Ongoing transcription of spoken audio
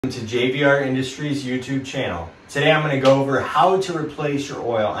To JVR Industries YouTube channel. Today I'm going to go over how to replace your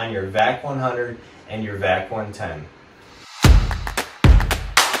oil on your Vac100 and your Vac110.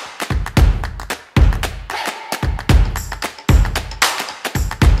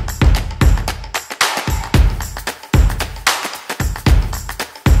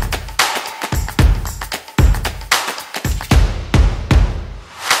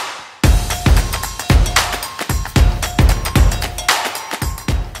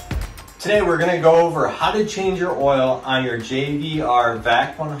 Today we're going to go over how to change your oil on your JVR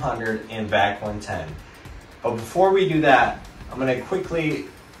Vac100 and Vac110. But before we do that, I'm going to quickly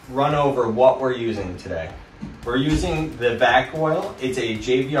run over what we're using today. We're using the VacOil. It's a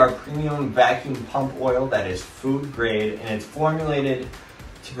JVR premium vacuum pump oil that is food grade, and it's formulated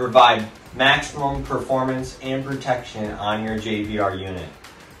to provide maximum performance and protection on your JVR unit.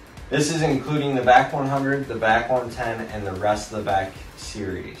 This is including the Vac100, the Vac110, and the rest of the Vac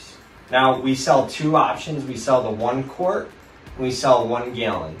series. Now, we sell two options. We sell the 1 quart and we sell 1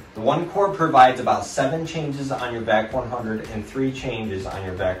 gallon. The 1 quart provides about 7 changes on your Vac100 and 3 changes on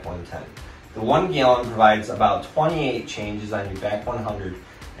your Vac110. The 1 gallon provides about 28 changes on your Vac100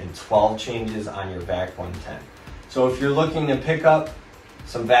 and 12 changes on your Vac110. So if you're looking to pick up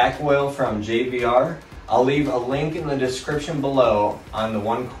some VacOil from JVR, I'll leave a link in the description below on the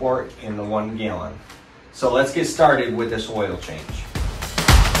 1 quart and the 1 gallon. So let's get started with this oil change.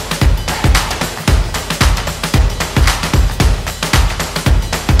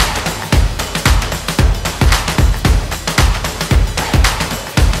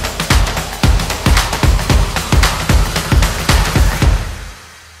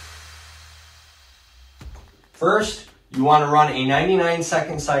 First, you want to run a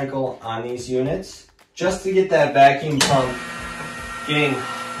 99-second cycle on these units just to get that vacuum pump getting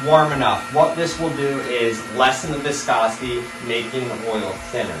warm enough. What this will do is lessen the viscosity, making the oil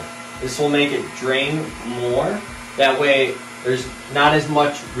thinner. This will make it drain more. That way, there's not as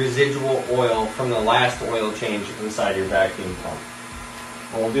much residual oil from the last oil change inside your vacuum pump.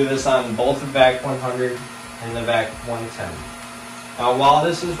 And we'll do this on both the Vac100 and the Vac110. Now, while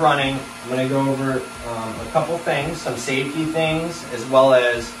this is running, I'm going to go over a couple things, some safety things, as well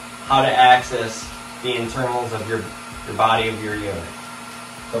as how to access the internals of your body of your unit.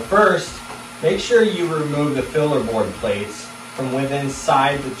 So first, make sure you remove the filler board plates from within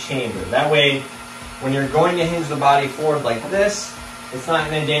inside the chamber. That way, when you're going to hinge the body forward like this, it's not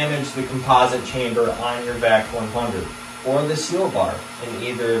going to damage the composite chamber on your Vac100 or the seal bar in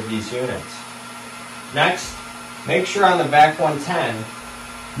either of these units. Next, make sure on the Vac110,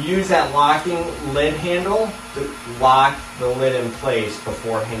 use that locking lid handle to lock the lid in place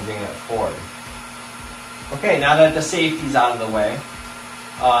before hinging it forward. Okay, now that the safety's out of the way,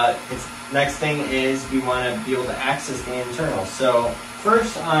 next thing is we want to be able to access the internals. So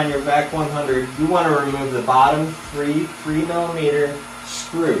first on your Vac100, you want to remove the bottom 3 3mm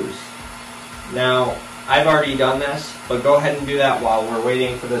screws. Now, I've already done this, but go ahead and do that while we're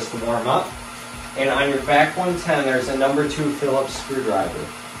waiting for this to warm up. And on your Vac110, there's a number 2 Phillips screwdriver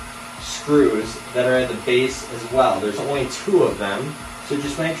screws that are at the base as well. There's only 2 of them, so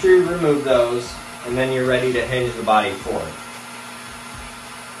just make sure you remove those, and then you're ready to hinge the body forward.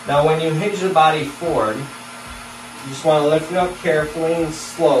 Now, when you hinge the body forward, you just want to lift it up carefully and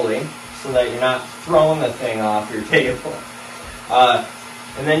slowly so that you're not throwing the thing off your table.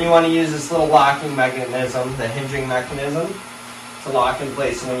 And then you want to use this little locking mechanism, the hinging mechanism, to lock in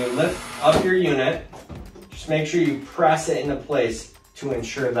place. So when you lift up your unit, just make sure you press it into place to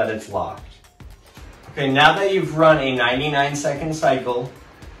ensure that it's locked. Okay, now that you've run a 99-second cycle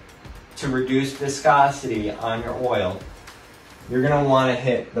to reduce viscosity on your oil, you're going to want to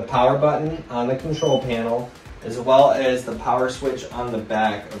hit the power button on the control panel as well as the power switch on the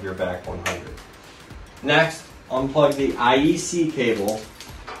back of your Vac100. Next, unplug the IEC cable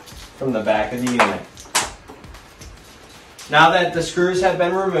from the back of the unit. Now that the screws have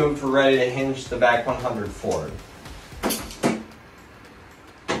been removed, we're ready to hinge the Vac100 forward.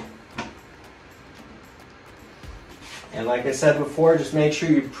 And like I said before, just make sure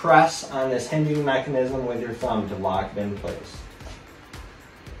you press on this hinging mechanism with your thumb to lock it in place.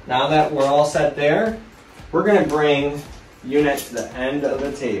 Now that we're all set there, we're going to bring the unit to the end of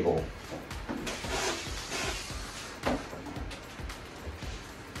the table.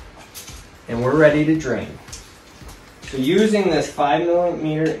 And we're ready to drain. So using this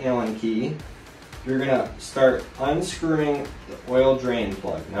 5mm Allen key, you're going to start unscrewing the oil drain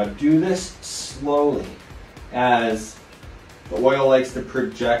plug. Now do this slowly, as the oil likes to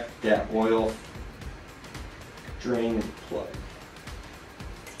project that oil drain plug.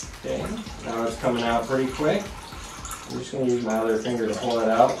 Okay, now it's coming out pretty quick. I'm just going to use my other finger to pull it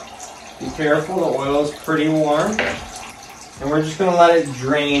out. Be careful, the oil is pretty warm. And we're just going to let it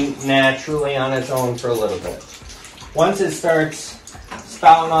drain naturally on its own for a little bit. Once it starts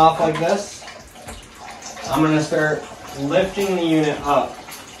spouting off like this, I'm going to start lifting the unit up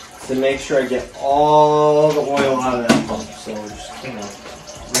to make sure I get all the oil out of that pump. So we're just going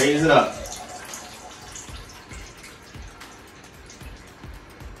to raise it up.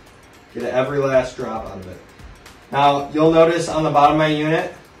 Get every last drop out of it. Now, you'll notice on the bottom of my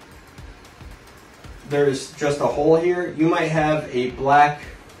unit, there's just a hole here. You might have a black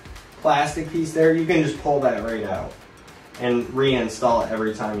plastic piece there. You can just pull that right out and reinstall it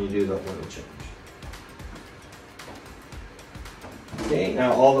every time you do the oil change. Okay,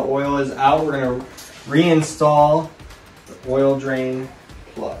 now all the oil is out. We're going to reinstall the oil drain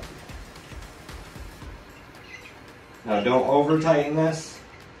plug. Now, don't over tighten this.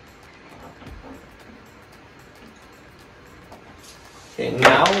 Okay,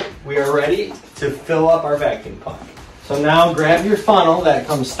 now we are ready to fill up our vacuum pump. So now grab your funnel that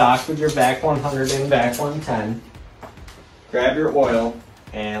comes stock with your Vac100 and Vac110. Grab your oil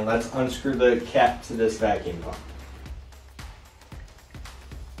and let's unscrew the cap to this vacuum pump.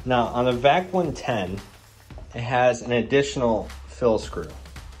 Now on the Vac110, it has an additional fill screw.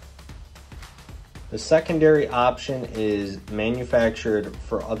 The secondary option is manufactured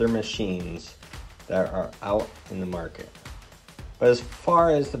for other machines that are out in the market. But as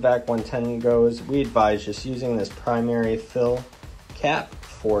far as the Vac110 goes, we advise just using this primary fill cap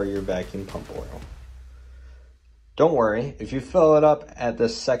for your vacuum pump oil. Don't worry, if you fill it up at the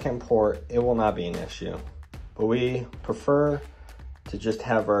second port, it will not be an issue. But we prefer to just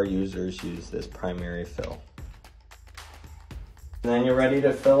have our users use this primary fill. And then you're ready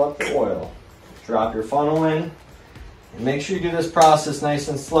to fill up the oil. Drop your funnel in, and make sure you do this process nice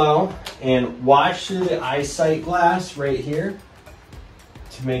and slow, and watch through the eyesight glass right here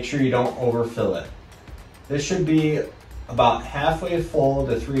to make sure you don't overfill it. This should be about halfway full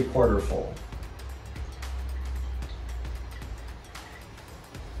to 3/4 full.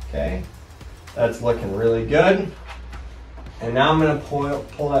 Okay, that's looking really good. And now I'm going to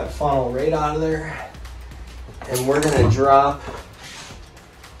pull that funnel right out of there, and we're going to drop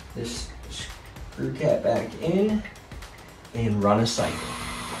this screw cap back in and run a cycle.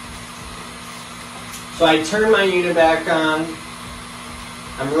 So I turn my unit back on.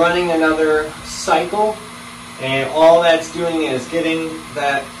 I'm running another cycle, and all that's doing is getting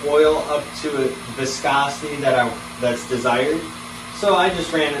that oil up to a viscosity that's desired. So I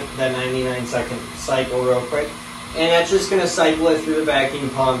just ran that 99-second cycle real quick, and that's just going to cycle it through the vacuum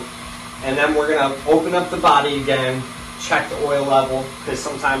pump, and then we're going to open up the body again, check the oil level, because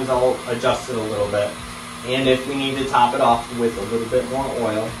sometimes I'll adjust it a little bit, and if we need to top it off with a little bit more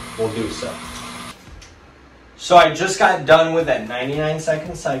oil, we'll do so. So I just got done with that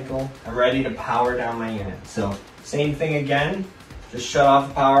 99-second cycle. I'm ready to power down my unit. So same thing again, just shut off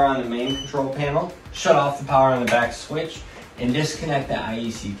the power on the main control panel, shut off the power on the back switch, and disconnect the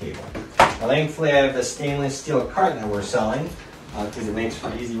IEC cable. Now thankfully I have the stainless steel cart that we're selling because it makes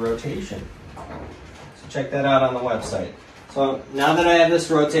for easy rotation. So check that out on the website. So now that I have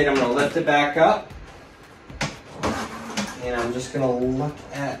this rotate, I'm going to lift it back up, and I'm just going to look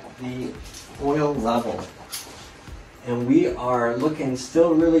at the oil level. And we are looking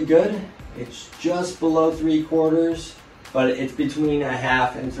still really good. It's just below 3/4, but it's between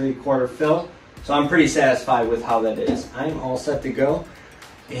 1/2 and 3/4 fill. So I'm pretty satisfied with how that is. I'm all set to go,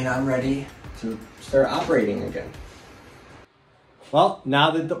 and I'm ready to start operating again. Well,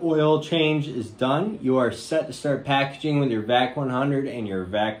 now that the oil change is done, you are set to start packaging with your Vac100 and your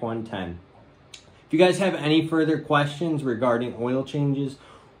Vac110. If you guys have any further questions regarding oil changes,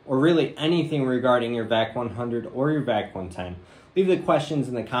 or really anything regarding your Vac100 or your Vac110, leave the questions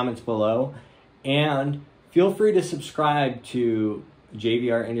in the comments below, and feel free to subscribe to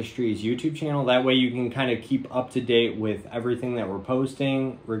JVR Industries YouTube channel. That way you can kind of keep up to date with everything that we're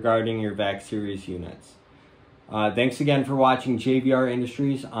posting regarding your Vac series units. Thanks again for watching JVR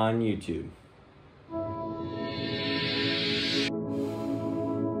Industries on YouTube.